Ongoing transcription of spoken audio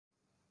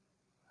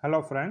Hello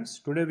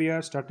friends, today we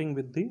are starting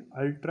with the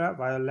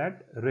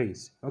ultraviolet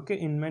rays. Okay,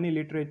 in many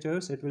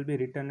literatures it will be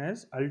written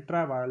as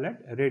ultraviolet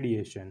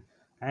radiation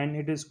and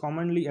it is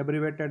commonly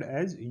abbreviated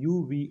as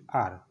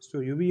UVR. So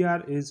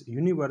UVR is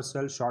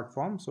universal short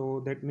form,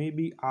 so that may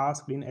be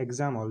asked in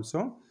exam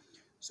also.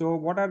 So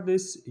what are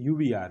this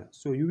UVR?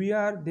 So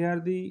UVR, they are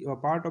the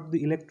part of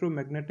the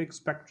electromagnetic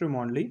spectrum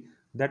only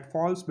that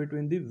falls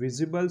between the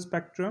visible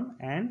spectrum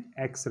and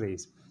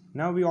X-rays.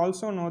 Now we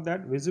also know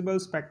that visible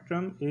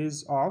spectrum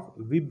is of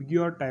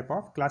Vibgyor type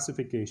of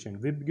classification.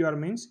 Vibgyor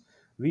means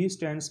V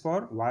stands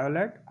for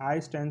violet, I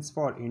stands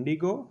for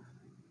indigo,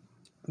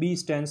 B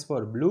stands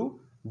for blue,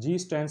 G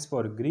stands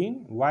for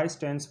green, Y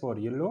stands for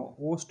yellow,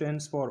 O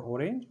stands for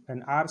orange,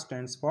 and R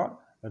stands for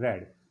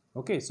red.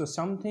 Okay, so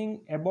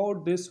something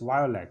about this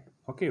violet.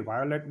 Okay,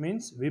 violet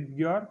means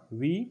Vibgyor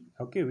V.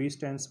 Okay, V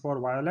stands for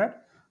violet.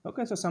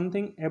 Okay, so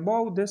something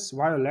above this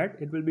violet,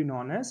 it will be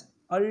known as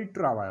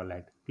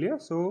ultraviolet. Clear?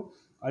 So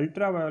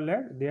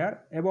ultraviolet, they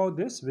are above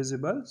this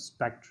visible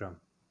spectrum.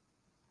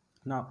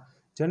 Now,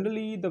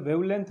 generally the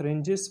wavelength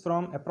ranges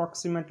from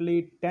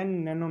approximately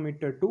 10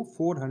 nanometer to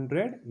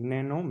 400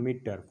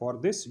 nanometer for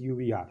this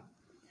UVR.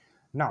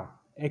 Now,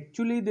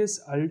 actually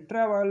this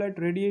ultraviolet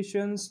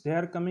radiations, they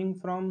are coming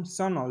from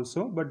sun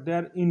also, but they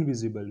are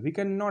invisible. We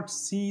cannot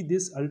see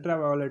this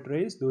ultraviolet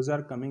rays, those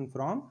are coming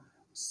from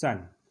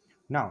sun.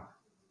 Now,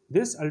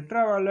 this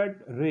ultraviolet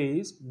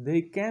rays,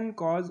 they can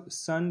cause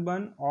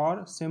sunburn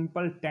or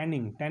simple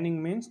tanning.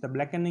 Tanning means the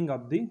blackening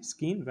of the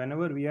skin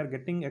whenever we are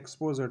getting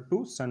exposure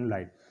to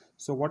sunlight.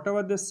 So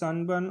whatever the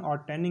sunburn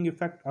or tanning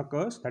effect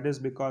occurs, that is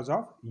because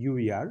of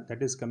UVR,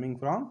 that is coming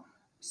from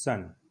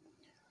sun.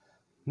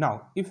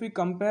 Now, if we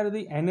compare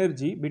the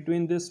energy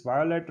between this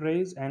violet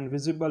rays and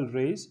visible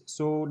rays,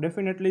 so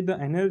definitely the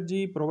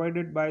energy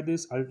provided by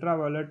this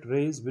ultraviolet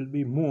rays will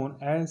be more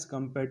as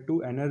compared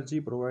to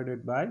energy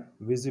provided by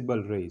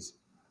visible rays.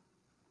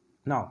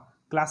 Now,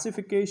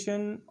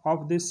 classification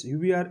of this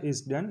UVR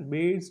is done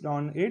based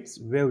on its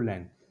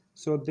wavelength.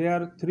 So there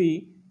are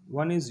three.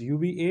 One is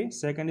UVA,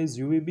 second is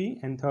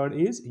UVB, and third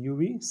is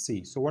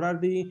UVC. So what are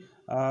the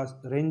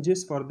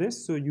ranges for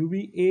this? So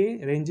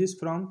UVA ranges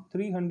from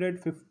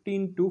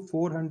 315 to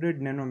 400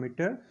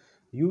 nanometer.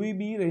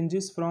 UVB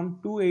ranges from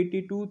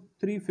 280 to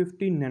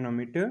 315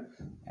 nanometer,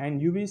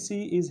 and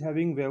UVC is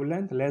having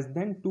wavelength less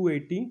than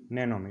 280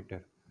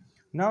 nanometer.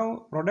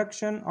 Now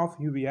production of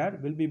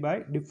UVR will be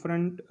by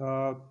different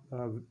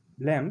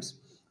lamps.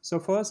 So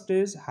first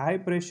is high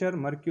pressure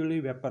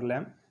mercury vapor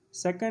lamp,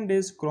 second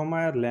is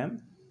chromire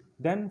lamp,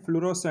 then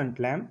fluorescent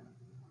lamp,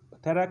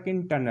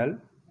 Therakin tunnel,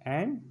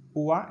 and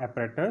PUA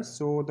apparatus.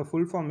 So the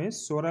full form is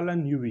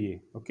Soralen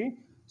UVA. Okay,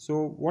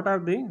 so what are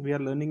they? We are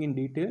learning in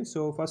detail.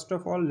 So first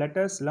of all, let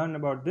us learn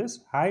about this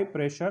high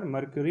pressure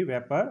mercury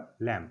vapor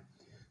lamp.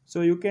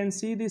 So you can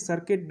see the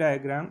circuit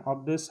diagram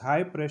of this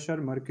high pressure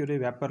mercury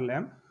vapor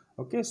lamp.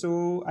 Okay,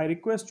 so I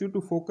request you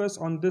to focus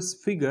on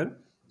this figure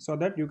so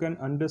that you can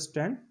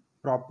understand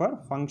proper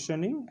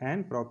functioning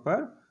and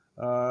proper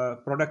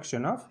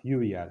production of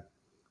UVR.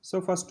 So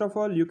first of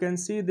all, you can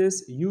see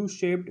this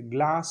U-shaped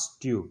glass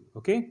tube.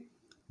 Okay,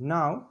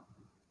 now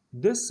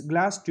this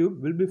glass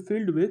tube will be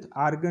filled with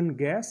argon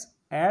gas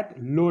at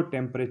low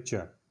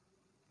temperature.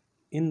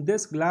 In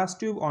this glass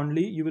tube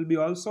only, you will be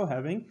also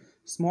having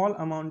small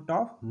amount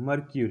of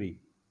mercury.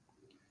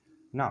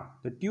 Now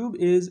the tube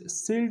is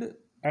sealed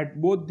at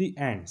both the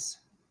ends.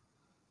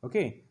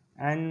 Okay,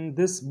 and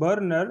this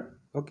burner,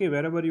 okay,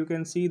 wherever you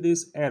can see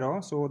this arrow,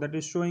 so that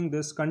is showing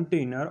this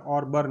container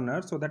or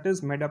burner, so that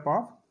is made up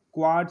of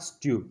quartz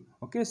tube.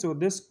 Okay, so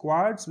this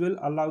quartz will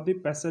allow the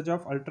passage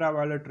of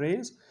ultraviolet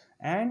rays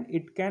and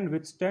it can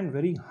withstand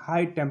very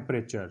high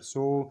temperature.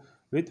 So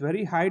with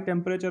very high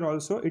temperature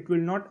also it will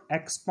not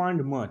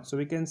expand much, so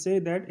we can say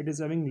that it is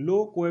having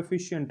low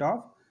coefficient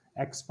of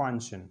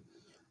expansion.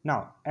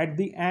 Now at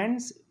the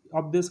ends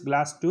of this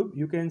glass tube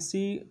you can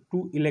see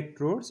two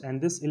electrodes,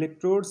 and these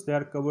electrodes, they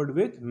are covered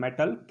with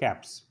metal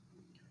caps.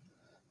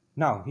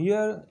 Now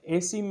here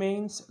AC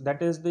mains,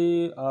 that is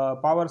the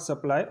power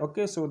supply.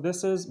 Okay, so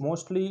this is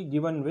mostly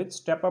given with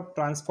step up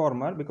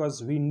transformer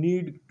because we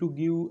need to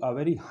give a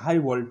very high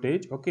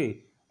voltage.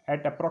 Okay,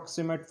 at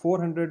approximate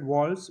 400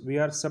 volts we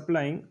are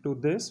supplying to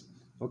this.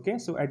 Okay,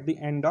 so at the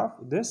end of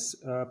this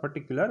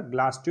particular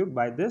glass tube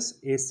by this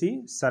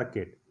AC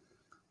circuit.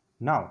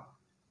 Now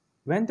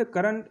when the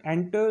current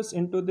enters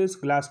into this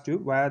glass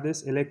tube via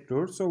this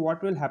electrode, so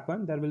what will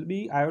happen? There will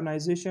be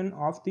ionization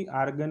of the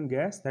argon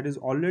gas that is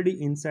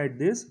already inside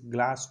this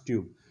glass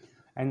tube,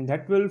 and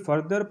that will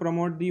further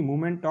promote the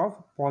movement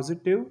of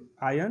positive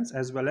ions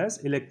as well as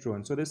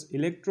electrons. So this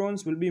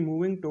electrons will be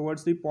moving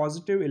towards the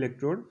positive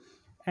electrode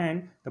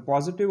and the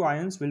positive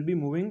ions will be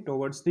moving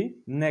towards the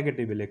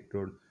negative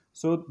electrode.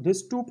 So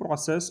this two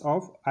process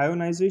of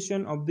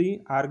ionization of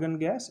the argon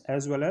gas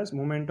as well as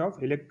movement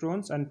of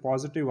electrons and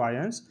positive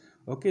ions,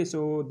 okay,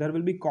 so there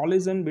will be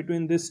collision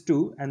between these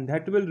two, and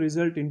that will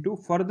result into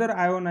further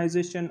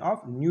ionization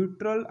of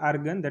neutral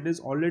argon that is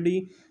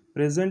already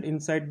present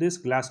inside this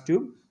glass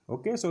tube.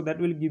 Okay, so that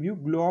will give you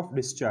glow of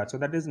discharge. So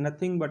that is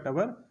nothing but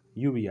our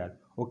UVR.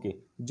 Okay,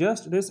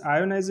 just this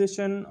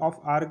ionization of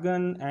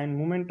argon and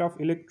movement of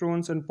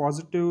electrons and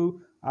positive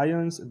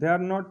ions, they are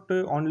not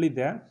only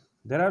there.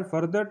 There are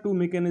further two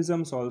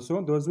mechanisms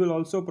also. Those will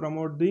also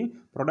promote the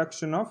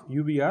production of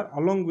UVR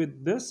along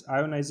with this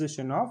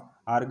ionization of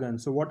argon.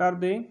 So what are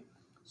they?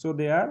 So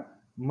they are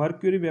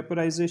mercury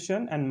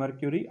vaporization and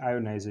mercury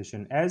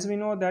ionization. As we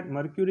know that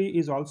mercury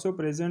is also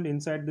present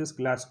inside this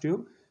glass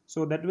tube,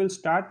 so that will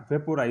start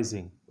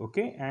vaporizing,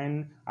 okay,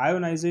 and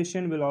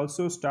ionization will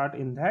also start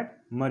in that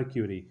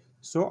mercury.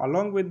 So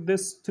along with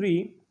this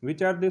three,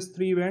 which are these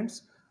three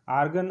events?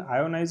 Argon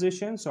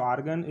ionization, so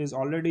argon is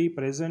already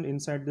present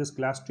inside this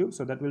glass tube,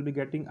 so that will be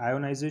getting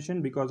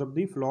ionization because of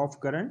the flow of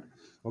current.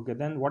 Okay,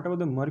 then whatever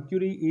the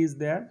mercury is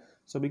there,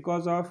 so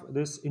because of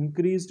this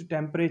increased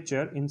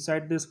temperature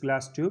inside this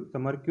glass tube, the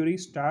mercury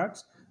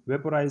starts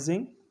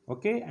vaporizing,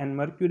 okay, and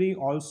mercury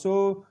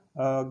also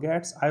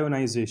gets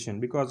ionization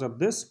because of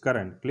this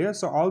current. Clear?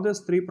 So all these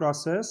three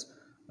process,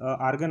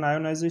 argon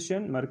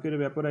ionization, mercury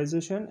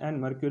vaporization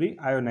and mercury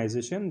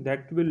ionization,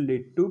 that will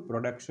lead to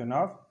production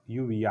of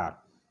UVR.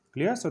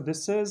 Clear? So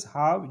this is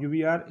how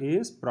UVR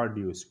is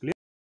produced. Clear?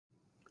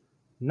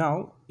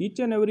 Now each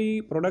and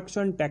every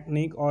production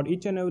technique or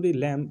each and every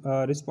lamp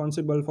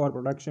responsible for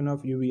production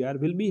of UVR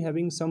will be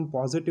having some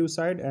positive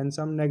side and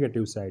some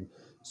negative side.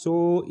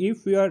 So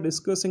if we are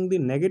discussing the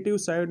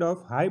negative side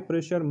of high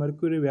pressure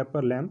mercury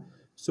vapor lamp,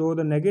 so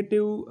the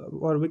negative,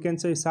 or we can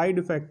say side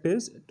effect,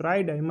 is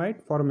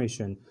tridimite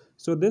formation.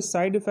 So this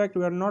side effect,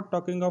 we are not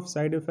talking of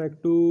side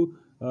effect to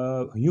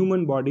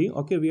human body,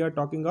 okay, we are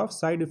talking of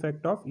side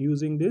effect of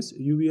using this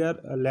UVR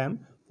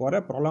lamp for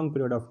a prolonged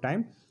period of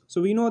time.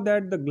 So we know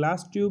that the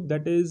glass tube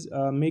that is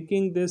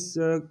making this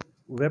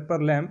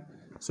vapor lamp,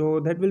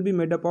 so that will be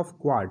made up of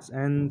quartz,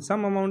 and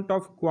some amount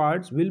of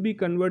quartz will be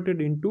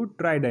converted into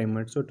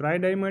tridimite. So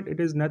tridimite,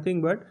 it is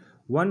nothing but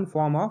one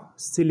form of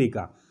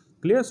silica.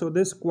 Clear? So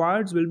this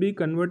quartz will be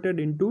converted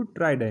into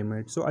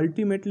tridimite. So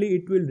ultimately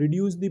it will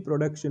reduce the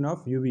production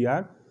of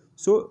UVR.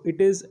 So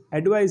it is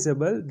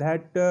advisable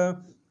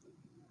that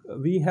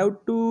we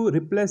have to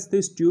replace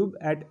this tube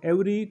at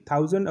every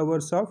 1000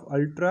 hours of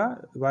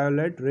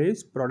ultraviolet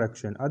rays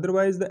production.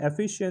 Otherwise the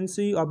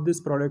efficiency of this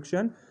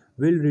production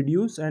will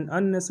reduce and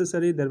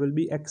unnecessary there will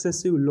be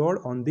excessive load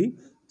on the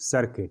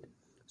circuit.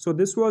 So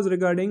this was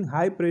regarding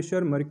high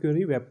pressure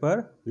mercury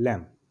vapor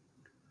lamp.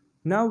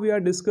 Now we are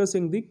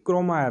discussing the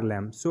chroma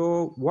lamp.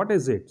 So what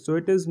is it? So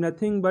it is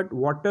nothing but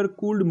water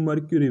cooled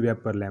mercury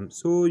vapor lamp.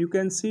 So you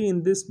can see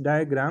in this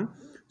diagram,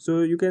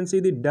 so you can see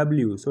the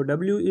W. So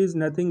W is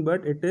nothing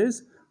but it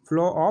is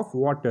flow of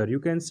water. You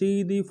can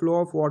see the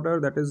flow of water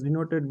that is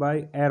denoted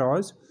by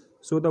arrows.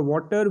 So the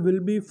water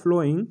will be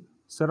flowing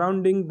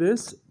surrounding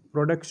this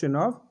production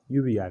of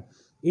UVR.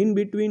 In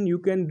between you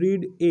can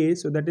read A,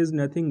 so that is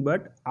nothing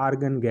but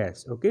argon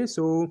gas. Okay,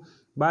 so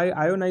by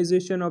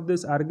ionization of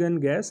this argon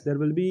gas there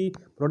will be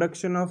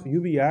production of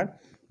UVR,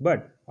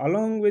 but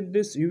along with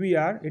this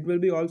UVR it will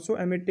be also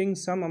emitting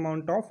some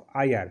amount of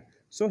IR.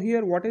 So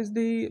here what is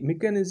the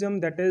mechanism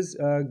that is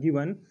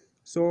given?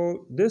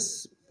 So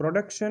this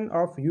production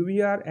of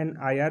UVR and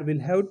IR will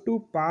have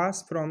to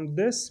pass from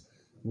this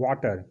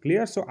water.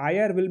 Clear? So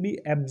IR will be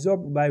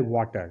absorbed by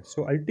water.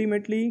 So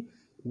ultimately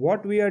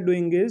what we are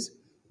doing is,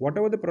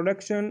 whatever the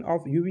production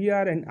of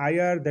UVR and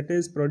IR that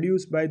is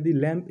produced by the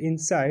lamp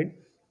inside,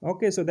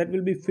 okay, so that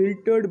will be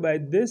filtered by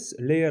this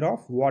layer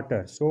of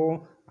water.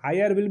 So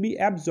IR will be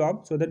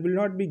absorbed, so that will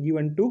not be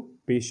given to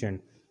patient.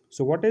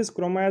 So what is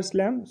Chromaer's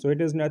lamp? So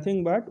it is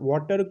nothing but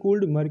water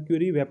cooled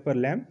mercury vapor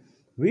lamp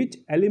which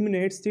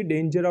eliminates the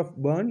danger of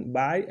burn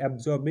by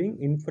absorbing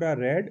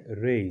infrared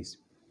rays.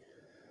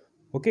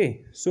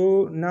 Okay,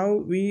 so now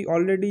we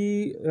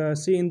already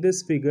see in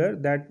this figure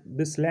that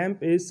this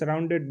lamp is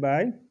surrounded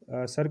by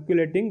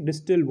circulating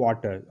distilled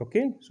water.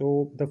 Okay,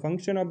 so the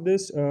function of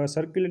this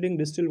circulating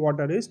distilled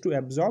water is to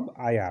absorb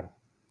IR.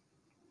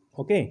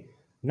 Okay,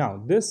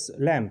 now this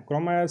lamp,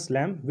 Chromaer's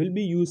lamp, will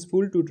be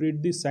useful to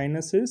treat the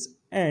sinuses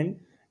and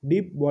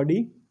deep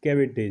body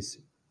cavities.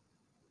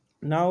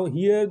 Now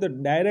here the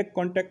direct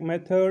contact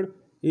method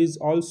is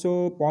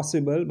also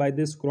possible by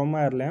this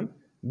Chromaer lamp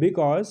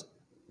because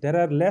there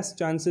are less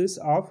chances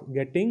of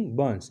getting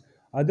burns.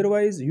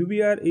 Otherwise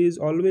UVR is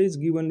always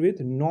given with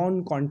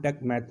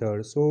non-contact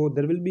method. So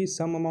there will be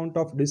some amount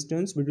of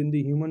distance between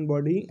the human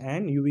body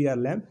and UVR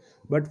lamp.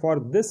 But for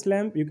this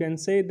lamp you can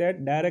say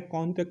that direct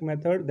contact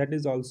method, that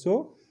is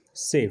also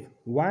safe.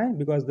 Why?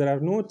 Because there are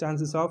no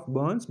chances of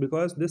burns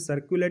because this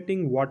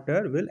circulating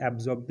water will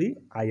absorb the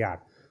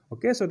IR.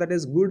 Okay, so that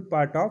is good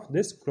part of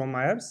this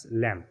Chromaer's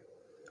lamp.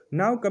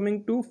 Now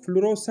coming to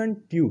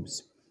fluorescent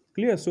tubes.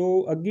 Clear?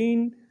 So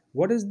again,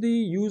 what is the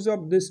use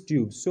of this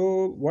tube?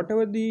 So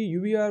whatever the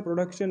UVR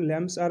production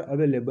lamps are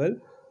available,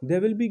 they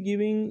will be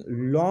giving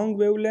long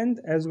wavelength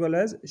as well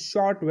as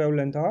short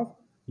wavelength of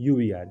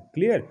UVR.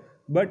 Clear?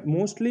 But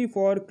mostly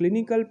for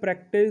clinical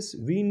practice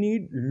we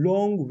need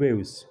long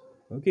waves,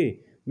 okay,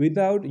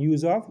 without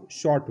use of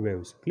short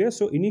waves. Clear?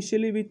 So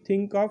initially we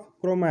think of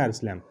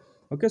Chromaer's lamp.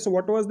 Okay, so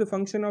what was the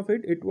function of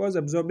it? It was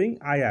absorbing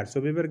IR, so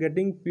we were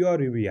getting pure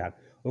UVR.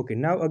 Okay,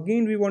 now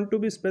again we want to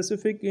be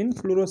specific in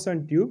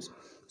fluorescent tubes.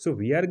 So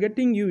we are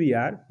getting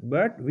UVR,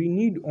 but we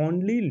need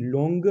only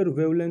longer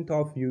wavelength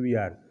of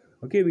UVR.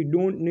 Okay, we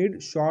don't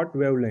need short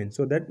wavelength.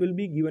 So that will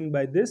be given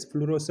by this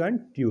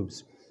fluorescent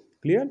tubes.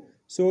 Clear?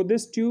 So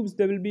these tubes,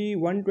 they will be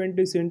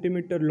 120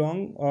 centimeter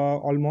long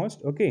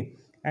almost. Okay,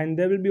 and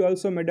they will be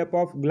also made up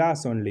of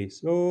glass only.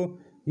 So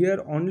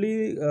here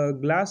only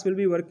glass will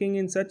be working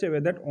in such a way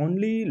that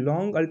only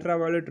long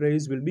ultraviolet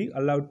rays will be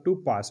allowed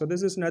to pass. So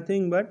this is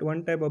nothing but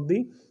one type of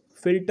the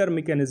filter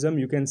mechanism,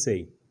 you can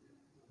say.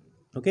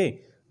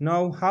 Okay,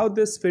 now how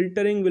this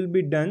filtering will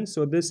be done?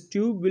 So this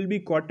tube will be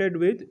coated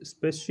with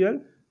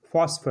special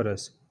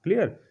phosphorus.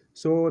 Clear?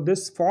 So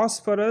this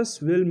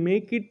phosphorus will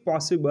make it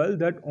possible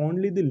that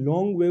only the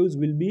long waves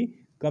will be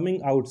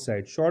coming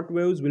outside, short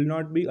waves will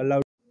not be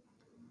allowed.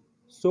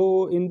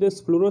 So in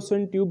this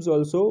fluorescent tubes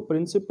also,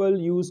 principal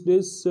used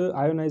is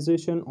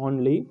ionization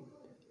only.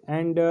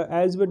 And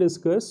as we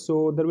discussed,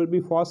 so there will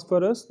be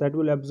phosphorus that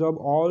will absorb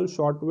all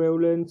short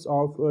wavelengths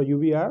of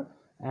UVR,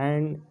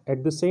 and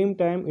at the same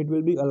time it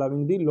will be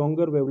allowing the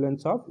longer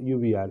wavelengths of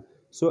UVR.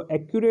 So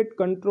accurate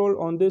control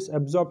on this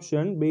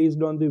absorption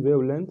based on the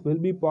wavelength will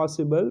be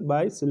possible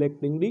by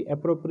selecting the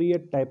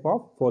appropriate type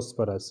of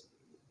phosphorus.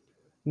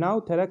 Now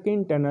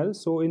Theracane tunnel.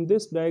 So in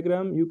this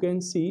diagram you can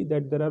see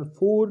that there are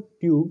 4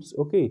 tubes.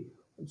 Okay,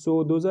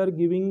 so those are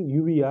giving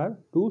UVR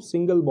to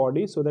single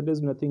body, so that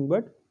is nothing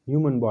but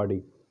human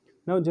body.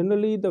 Now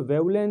generally the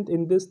wavelength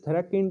in this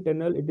Theracane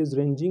tunnel, it is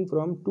ranging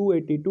from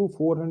 280 to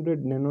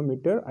 400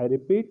 nanometer. I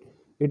repeat,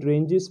 it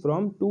ranges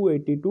from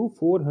 280 to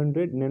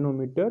 400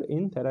 nanometer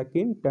in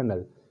Theracane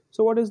tunnel.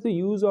 So what is the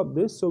use of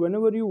this? So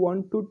whenever you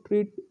want to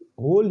treat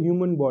whole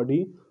human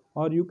body,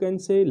 or you can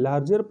say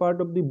larger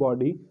part of the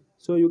body,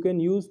 so you can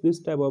use this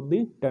type of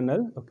the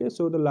tunnel. Okay,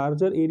 so the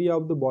larger area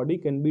of the body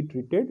can be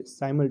treated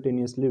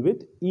simultaneously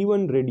with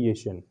even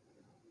radiation.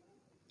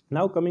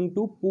 Now coming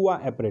to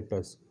PUA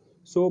apparatus.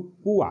 So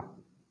PUA,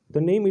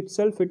 the name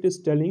itself it is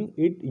telling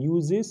it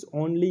uses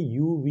only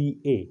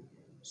UVA.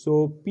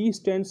 So P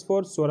stands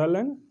for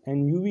Soralen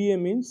and UVA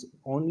means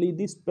only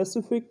the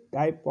specific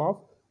type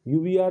of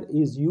UVR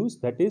is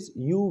used, that is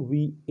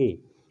UVA.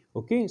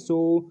 Okay,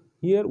 so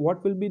here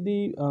what will be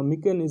the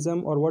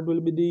mechanism, or what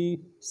will be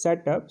the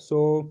setup?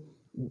 So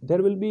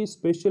there will be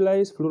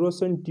specialized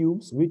fluorescent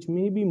tubes which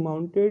may be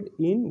mounted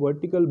in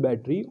vertical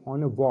battery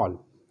on a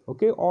wall,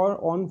 okay,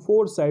 or on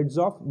 4 sides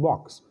of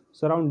box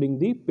surrounding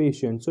the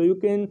patient. So you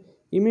can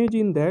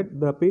imagine that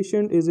the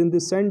patient is in the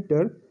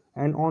center,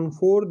 and on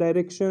 4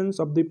 directions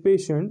of the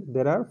patient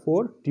there are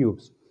 4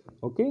 tubes.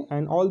 Okay,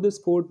 and all these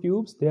 4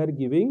 tubes, they are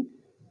giving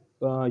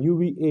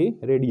UVA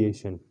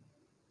radiation.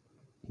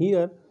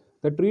 Here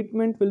the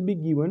treatment will be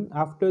given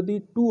after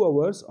the 2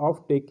 hours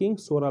of taking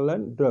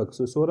Soralen drug.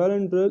 So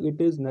Soralen drug,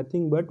 it is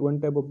nothing but one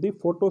type of the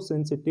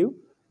photosensitive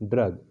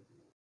drug.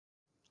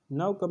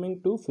 Now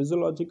coming to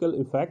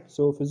physiological effects.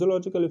 So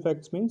physiological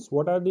effects means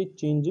what are the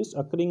changes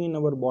occurring in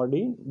our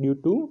body due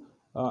to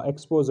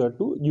exposure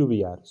to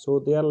UVR. So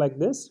they are like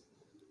this.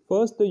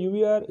 First, the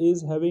UVR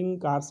is having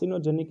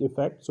carcinogenic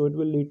effect, so it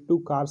will lead to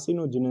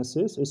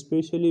carcinogenesis,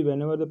 especially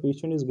whenever the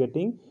patient is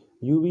getting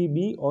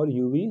UVB or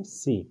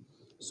UVC.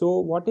 So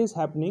what is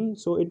happening?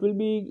 So it will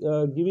be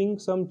giving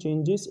some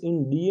changes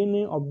in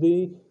DNA of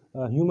the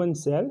human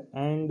cell,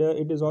 and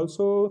it is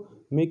also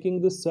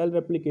making the cell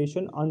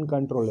replication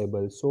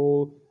uncontrollable.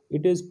 So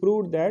it is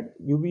proved that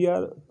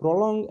UVR,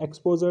 prolonged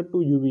exposure to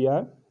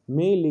UVR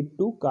may lead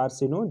to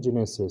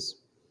carcinogenesis.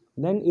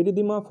 Then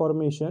erythema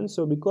formation.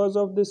 So because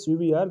of this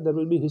UVR, there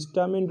will be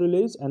histamine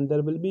release, and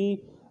there will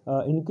be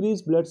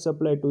increased blood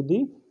supply to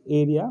the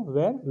area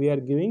where we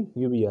are giving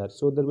UVR.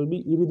 So there will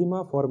be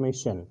erythema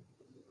formation.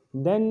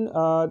 Then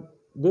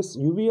this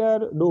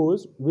UVR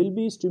dose will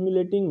be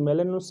stimulating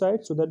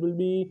melanocytes, so that will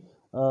be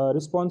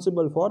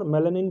responsible for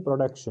melanin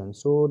production.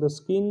 So the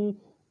skin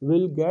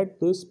will get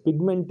this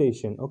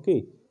pigmentation.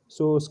 Okay,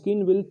 so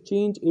skin will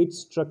change its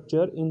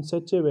structure in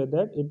such a way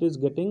that it is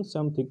getting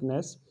some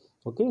thickness.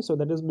 Okay, so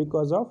that is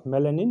because of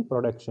melanin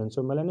production.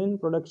 So melanin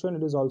production,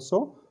 it is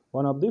also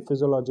one of the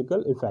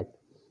physiological effect.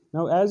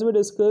 Now as we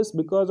discussed,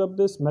 because of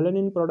this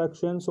melanin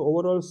production, so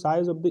overall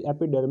size of the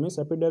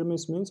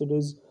epidermis means it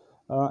is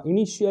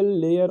initial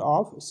layer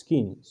of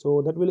skin,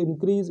 so that will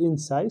increase in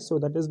size, so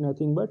that is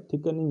nothing but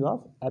thickening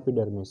of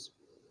epidermis.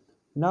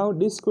 Now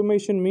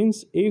desquamation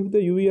means if the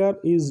UVR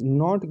is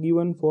not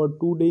given for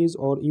 2 days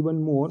or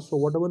even more, so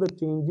whatever the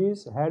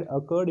changes had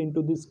occurred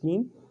into the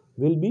skin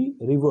will be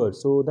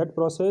reversed. So that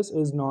process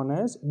is known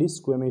as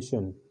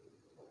desquamation.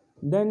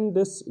 Then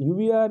this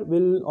UVR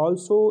will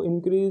also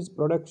increase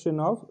production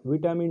of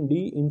vitamin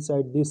D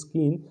inside the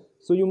skin.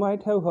 So you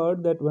might have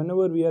heard that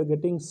whenever we are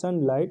getting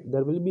sunlight,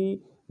 there will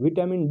be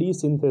vitamin D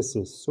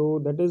synthesis.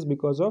 So that is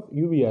because of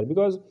UVR,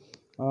 because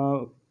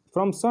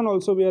from sun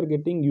also we are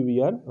getting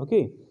UVR,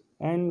 okay,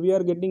 and we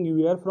are getting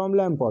UVR from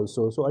lamp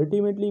also. So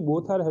ultimately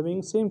both are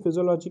having same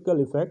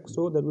physiological effect,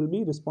 so that will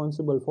be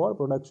responsible for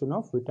production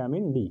of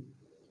vitamin D.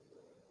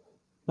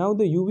 Now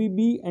the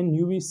UVB and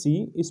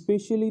UVC,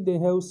 especially they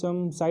have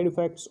some side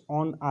effects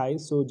on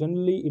eyes. So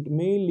generally it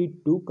may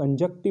lead to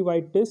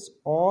conjunctivitis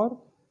or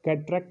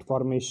cataract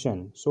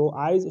formation. So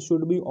eyes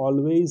should be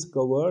always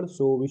covered.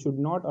 So we should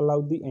not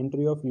allow the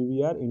entry of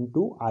UVR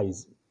into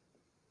eyes.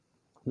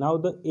 Now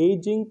the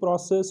aging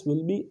process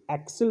will be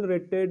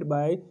accelerated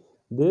by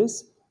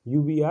this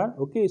UVR.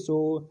 Okay,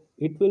 so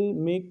it will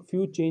make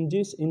few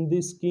changes in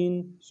the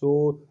skin.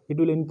 So it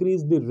will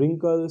increase the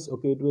wrinkles.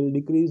 Okay, it will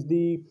decrease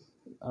the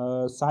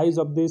size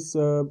of this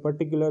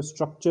particular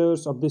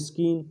structures of the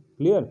skin,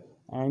 clear,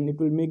 and it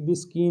will make the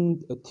skin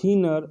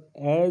thinner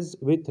as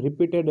with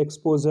repeated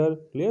exposure,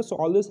 clear. So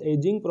all this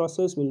aging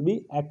process will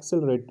be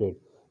accelerated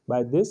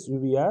by this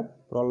UVR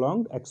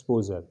prolonged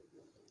exposure.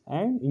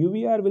 And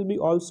UVR will be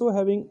also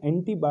having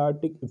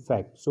antibiotic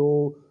effect.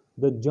 So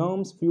the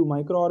germs, few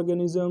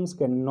microorganisms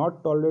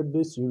cannot tolerate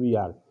this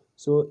UVR.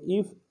 So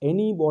if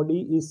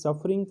anybody is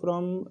suffering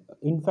from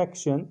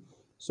infection,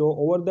 so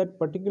over that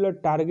particular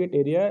target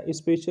area,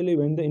 especially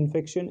when the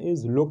infection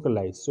is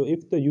localized, so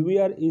if the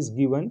UVR is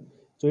given,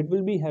 so it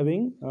will be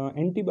having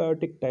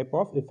antibiotic type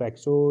of effect.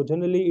 So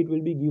generally it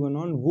will be given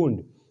on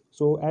wound.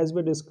 So as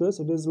we discussed,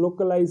 it is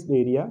localized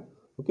area,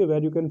 okay,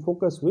 where you can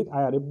focus with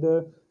IR. If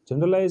the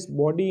generalized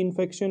body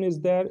infection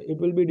is there, it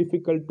will be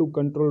difficult to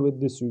control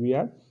with this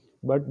UVR,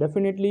 but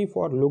definitely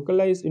for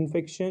localized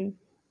infection,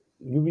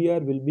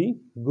 UVR will be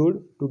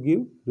good to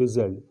give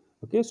result.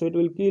 Okay, so it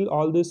will kill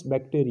all this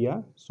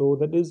bacteria. So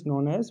that is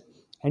known as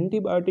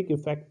antibiotic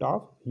effect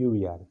of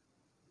UVR.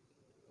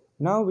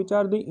 Now, which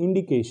are the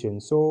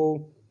indications?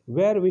 So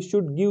where we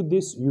should give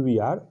this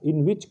UVR,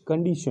 in which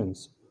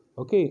conditions?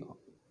 Okay,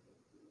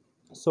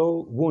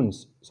 so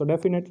wounds. So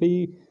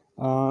definitely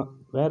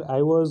where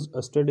I was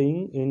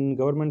studying in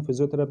Government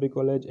Physiotherapy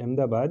College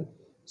Ahmedabad,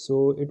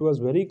 so it was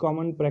very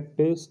common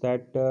practice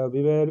that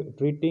we were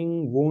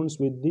treating wounds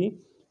with the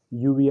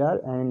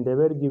UVR and they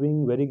were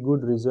giving very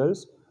good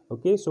results.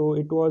 Okay, so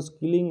it was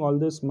killing all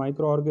this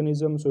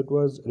microorganisms, so it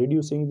was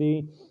reducing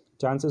the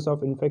chances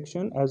of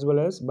infection as well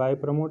as by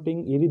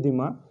promoting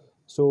erythema.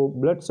 So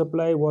blood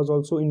supply was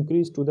also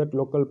increased to that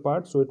local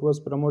part, so it was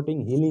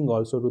promoting healing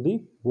also to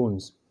the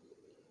wounds.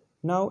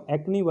 Now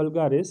acne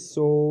vulgaris,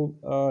 so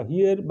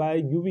here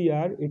by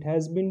UVR it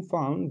has been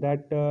found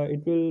that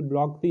it will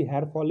block the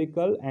hair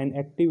follicle and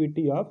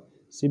activity of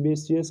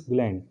sebaceous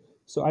gland.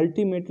 So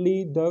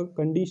ultimately the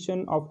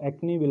condition of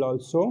acne will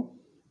also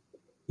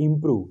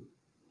improve.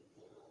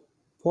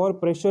 For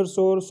pressure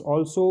sores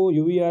also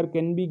UVR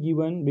can be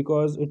given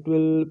because it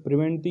will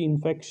prevent the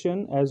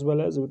infection as well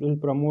as it will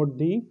promote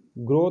the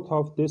growth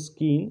of the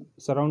skin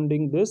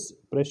surrounding this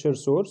pressure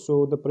sore.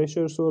 So the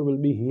pressure sore will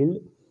be healed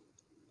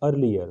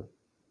earlier.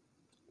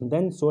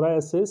 Then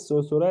psoriasis.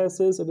 So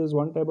psoriasis, it is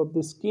one type of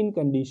the skin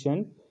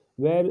condition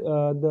where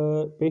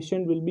the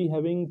patient will be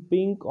having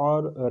pink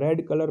or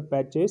red color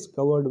patches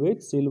covered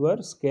with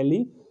silver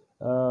scaly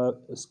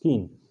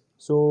skin.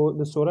 So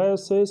the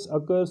psoriasis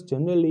occurs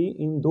generally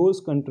in those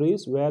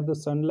countries where the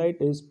sunlight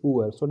is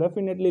poor. So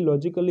definitely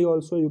logically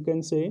also you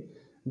can say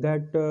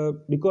that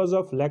because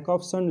of lack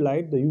of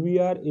sunlight the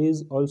UVR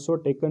is also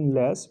taken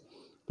less,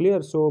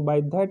 clear. So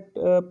by that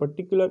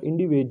particular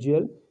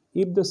individual,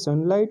 if the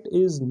sunlight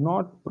is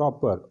not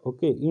proper,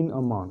 okay, in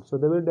amount, so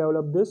they will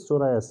develop this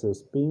psoriasis,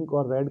 pink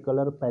or red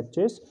color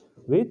patches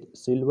with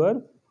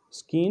silver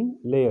skin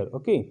layer.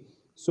 Okay,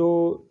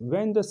 so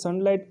when the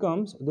sunlight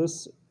comes,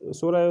 this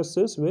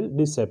psoriasis will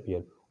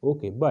disappear.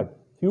 Okay, but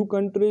few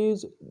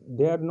countries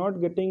they are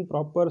not getting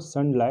proper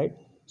sunlight,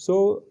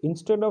 so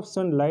instead of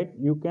sunlight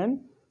you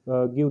can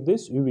give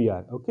this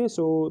UVR. Okay,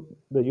 so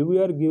the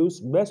UVR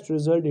gives best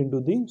result into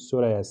the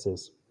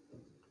psoriasis.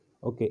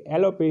 Okay,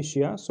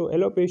 alopecia. So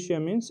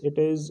alopecia means it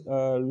is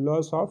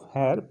loss of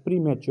hair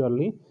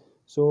prematurely.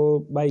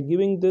 So by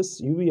giving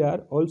this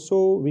UVR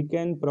also we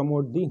can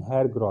promote the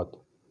hair growth.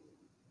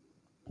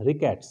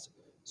 Rickets.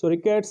 So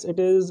rickets, it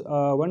is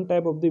one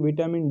type of the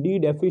vitamin D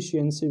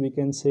deficiency we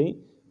can say.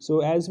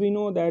 So as we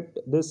know that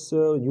this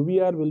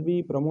UVR will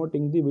be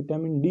promoting the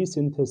vitamin D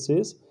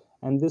synthesis,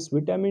 and this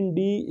vitamin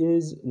D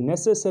is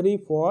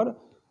necessary for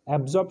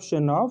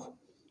absorption of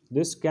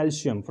this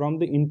calcium from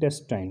the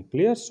intestine,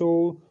 clear.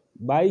 So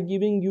by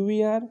giving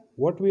UVR,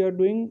 what we are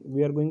doing,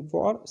 we are going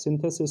for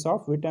synthesis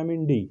of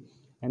vitamin D,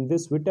 and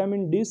this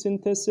vitamin D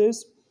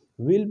synthesis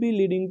will be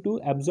leading to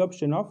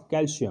absorption of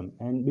calcium,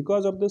 and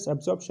because of this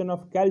absorption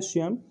of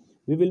calcium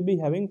we will be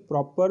having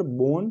proper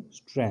bone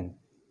strength,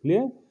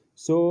 clear.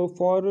 So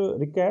for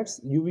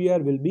rickets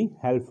UVR will be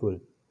helpful.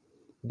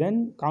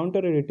 Then counter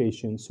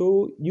irritation.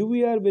 So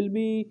UVR will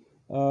be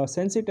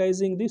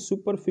sensitizing the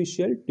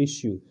superficial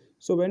tissue.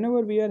 So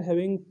whenever we are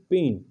having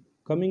pain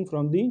coming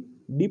from the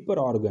deeper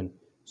organ,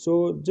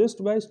 so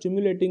just by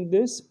stimulating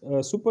this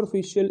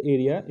superficial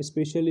area,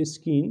 especially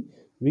skin,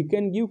 we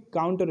can give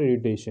counter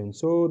irritation.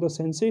 So the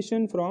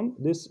sensation from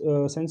this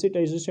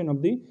sensitization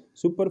of the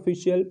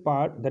superficial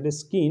part, that is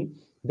skin,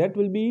 that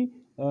will be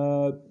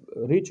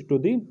reach to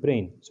the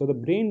brain. So the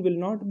brain will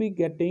not be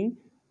getting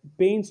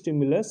pain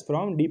stimulus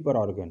from deeper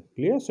organ,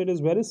 clear. So it is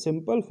very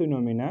simple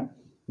phenomena.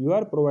 you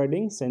are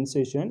providing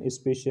sensation,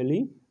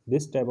 especially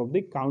this type of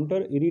the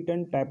counter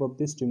irritant type of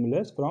the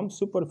stimulus from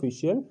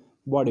superficial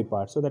body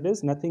part. So that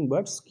is nothing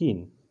but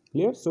skin.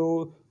 Clear?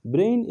 So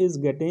brain is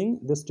getting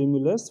the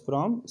stimulus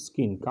from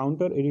skin,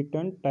 counter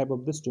irritant type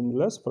of the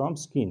stimulus from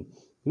skin.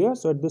 Clear?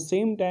 So at the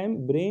same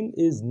time, brain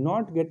is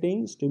not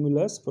getting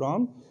stimulus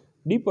from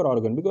deeper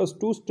organ, because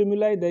two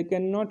stimuli, they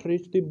cannot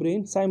reach the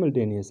brain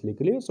simultaneously.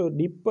 Clear? So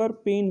deeper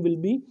pain will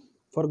be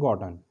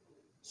forgotten.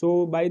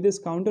 So by this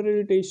counter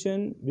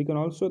irritation, we can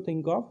also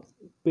think of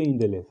pain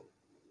relief.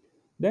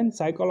 Then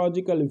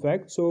psychological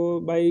effect.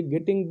 So by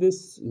getting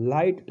this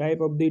light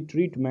type of the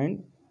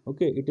treatment,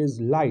 okay, it is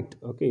light,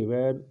 okay,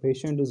 where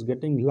patient is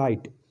getting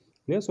light.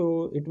 Yeah,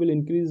 so it will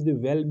increase the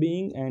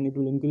well-being and it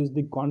will increase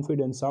the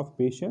confidence of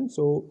patient.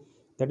 So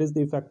that is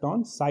the effect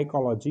on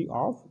psychology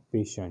of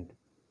patient.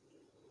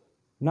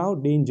 Now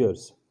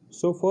dangers.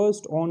 So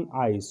first on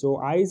eyes. So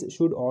eyes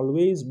should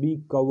always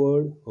be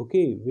covered,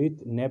 okay,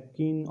 with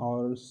napkin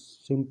or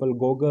simple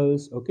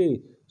goggles,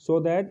 okay, so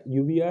that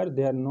UVR,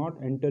 they are not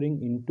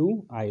entering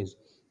into eyes.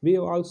 We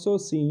have also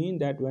seen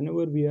that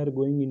whenever we are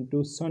going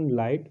into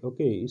sunlight,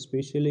 okay,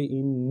 especially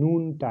in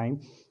noon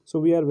time, so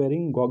we are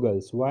wearing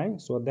goggles. Why?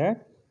 So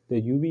that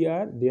the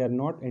UVR, they are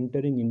not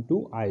entering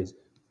into eyes.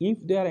 If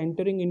they are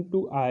entering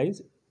into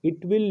eyes,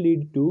 it will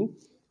lead to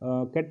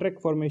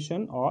cataract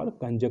formation or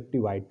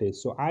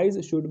conjunctivitis. So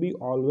eyes should be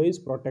always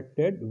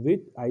protected with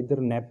either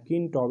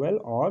napkin, towel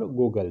or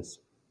goggles.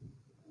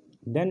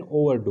 Then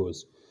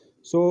overdose.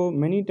 So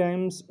many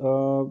times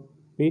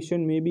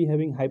patient may be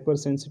having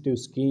hypersensitive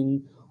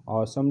skin,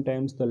 or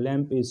sometimes the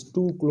lamp is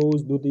too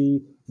close to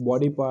the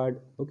body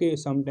part, okay,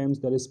 sometimes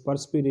there is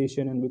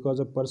perspiration, and because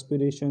of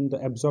perspiration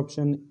the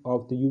absorption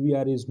of the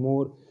UVR is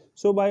more.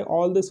 So by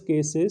all these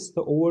cases,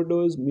 the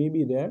overdose may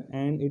be there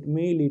and it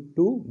may lead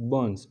to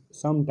burns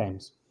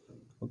sometimes.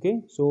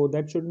 Okay, so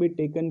that should be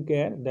taken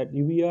care that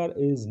UVR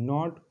is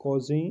not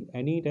causing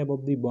any type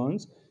of the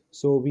burns.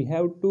 So we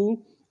have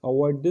to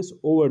avoid this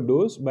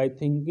overdose by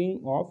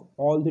thinking of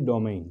all the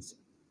domains.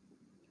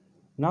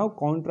 Now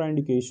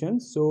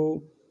contraindications.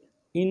 So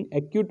in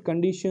acute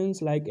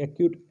conditions like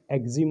acute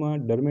eczema,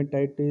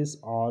 dermatitis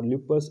or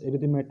lupus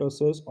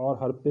erythematosus or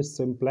herpes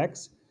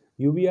simplex,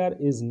 UVR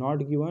is not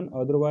given,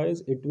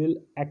 otherwise it will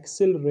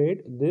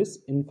accelerate this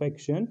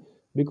infection.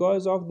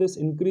 Because of this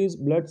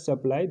increased blood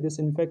supply, this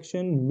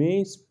infection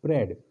may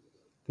spread.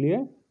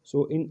 Clear?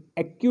 So in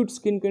acute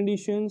skin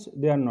conditions,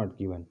 they are not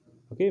given.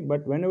 Okay,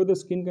 but whenever the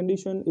skin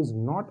condition is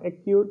not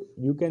acute,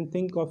 you can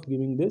think of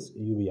giving this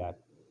UVR.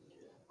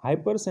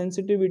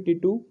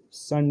 Hypersensitivity to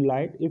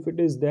sunlight, if it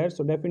is there,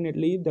 so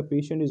definitely the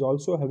patient is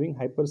also having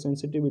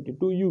hypersensitivity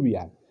to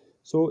UVR.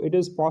 So it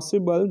is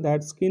possible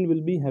that skin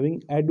will be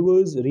having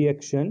adverse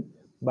reaction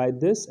by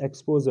this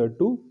exposure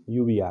to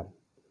UVR.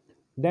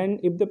 Then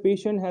if the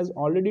patient has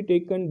already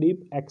taken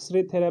deep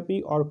X-ray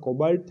therapy or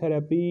cobalt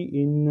therapy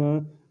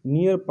in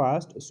near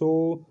past,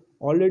 so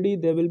already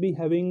they will be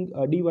having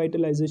a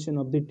devitalization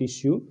of the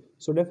tissue.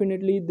 So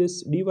definitely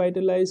this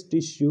devitalized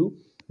tissue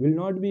will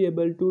not be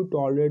able to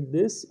tolerate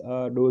this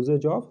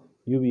dosage of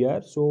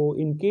UVR. So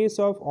in case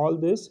of all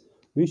this,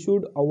 we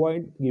should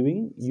avoid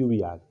giving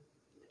UVR.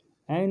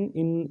 And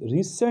in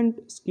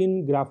recent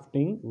skin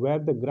grafting, where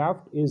the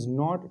graft is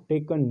not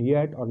taken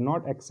yet or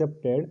not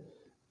accepted,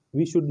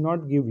 we should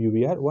not give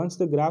UVR. Once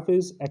the graft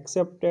is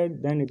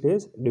accepted, then it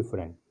is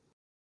different.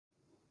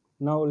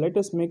 Now let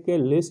us make a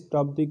list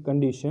of the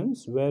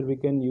conditions where we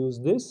can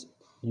use this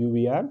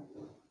UVR.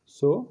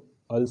 So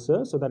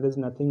ulcer, so that is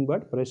nothing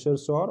but pressure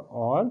sore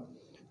or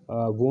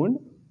wound.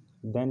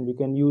 Then we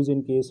can use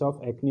in case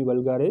of acne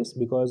vulgaris,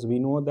 because we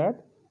know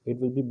that it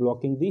will be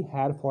blocking the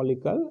hair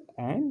follicle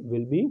and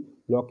will be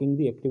blocking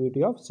the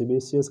activity of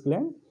sebaceous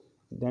gland.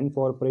 Then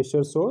for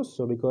pressure sores,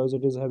 so because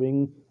it is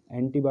having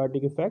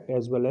antibiotic effect,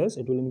 as well as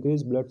it will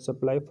increase blood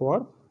supply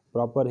for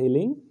proper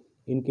healing.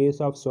 In case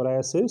of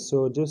psoriasis,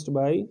 so just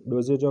by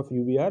dosage of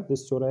UVR,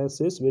 this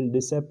psoriasis will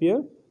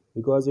disappear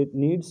because it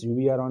needs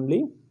UVR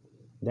only.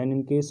 Then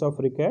in case of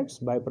rickets,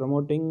 by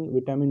promoting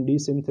vitamin D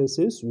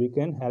synthesis, we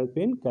can help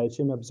in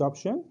calcium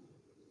absorption.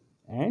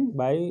 And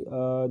by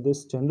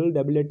this general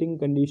debilitating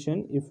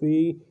condition, if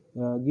we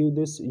give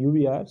this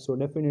UVR, so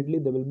definitely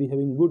they will be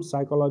having good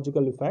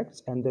psychological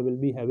effects and they will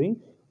be having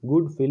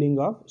good feeling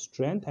of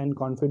strength and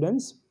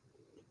confidence.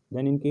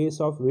 Then in case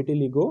of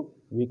vitiligo,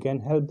 we can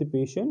help the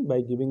patient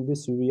by giving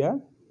this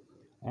UVR.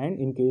 And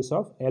in case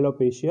of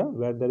alopecia,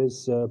 where there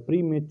is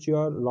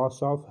premature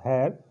loss of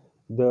hair,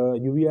 the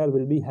UVR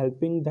will be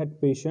helping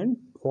that patient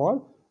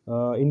for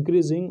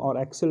increasing or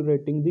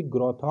accelerating the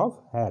growth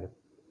of hair.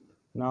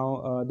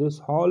 Now this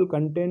whole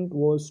content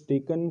was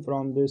taken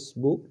from this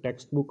book,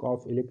 textbook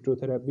of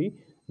electrotherapy,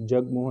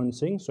 Jagmohan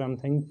Singh. So I'm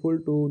thankful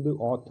to the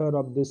author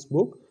of this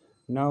book.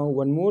 Now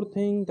one more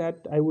thing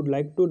that I would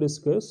like to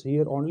discuss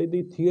here, only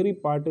the theory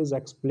part is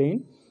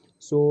explained.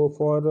 So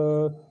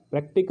for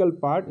practical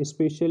part,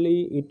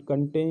 especially it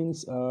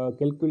contains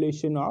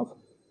calculation of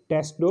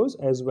test dose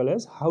as well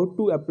as how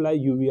to apply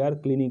UVR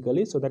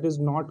clinically. So that is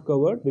not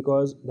covered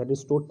because that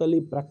is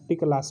totally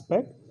practical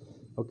aspect.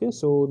 Okay,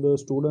 so the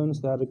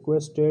students are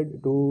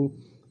requested to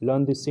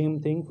learn the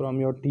same thing from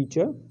your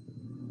teacher.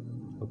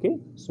 Okay,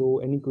 so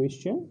any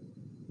question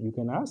you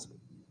can ask.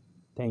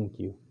 Thank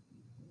you.